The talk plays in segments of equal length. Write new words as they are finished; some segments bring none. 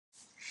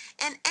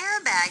An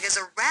airbag is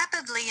a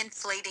rapidly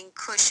inflating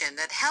cushion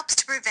that helps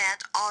to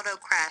prevent auto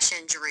crash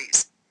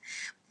injuries.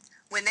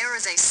 When there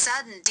is a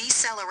sudden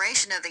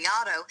deceleration of the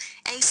auto,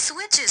 a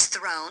switch is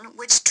thrown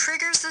which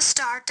triggers the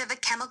start of a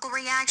chemical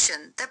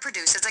reaction that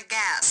produces a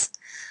gas.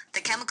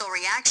 The chemical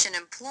reaction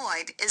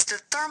employed is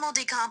the thermal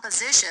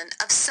decomposition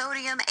of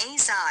sodium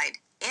azide,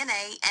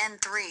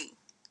 NaN3.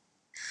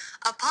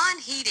 Upon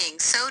heating,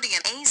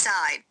 sodium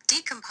azide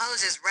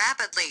decomposes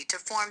rapidly to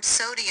form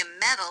sodium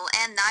metal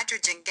and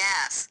nitrogen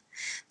gas.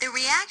 The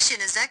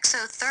reaction is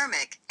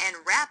exothermic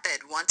and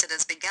rapid once it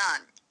has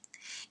begun.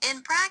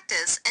 In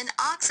practice, an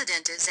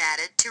oxidant is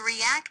added to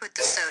react with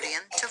the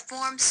sodium to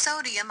form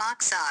sodium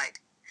oxide.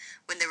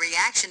 When the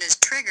reaction is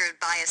triggered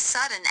by a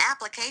sudden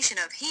application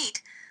of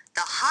heat,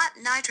 the hot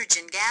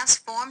nitrogen gas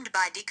formed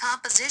by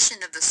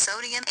decomposition of the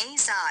sodium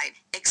azide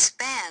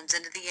expands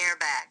into the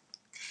airbag.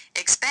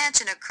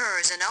 Expansion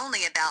occurs in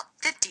only about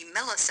 50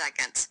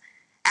 milliseconds.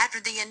 After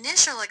the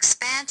initial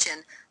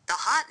expansion, the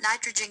hot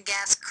nitrogen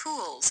gas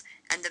cools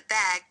and the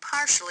bag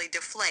partially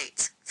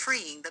deflates,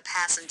 freeing the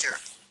passenger.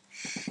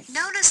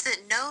 Notice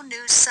that no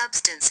new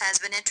substance has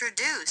been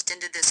introduced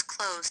into this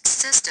closed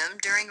system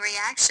during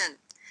reaction.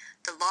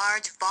 The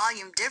large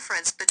volume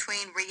difference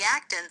between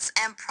reactants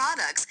and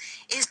products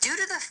is due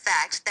to the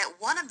fact that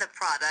one of the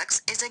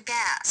products is a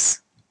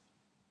gas.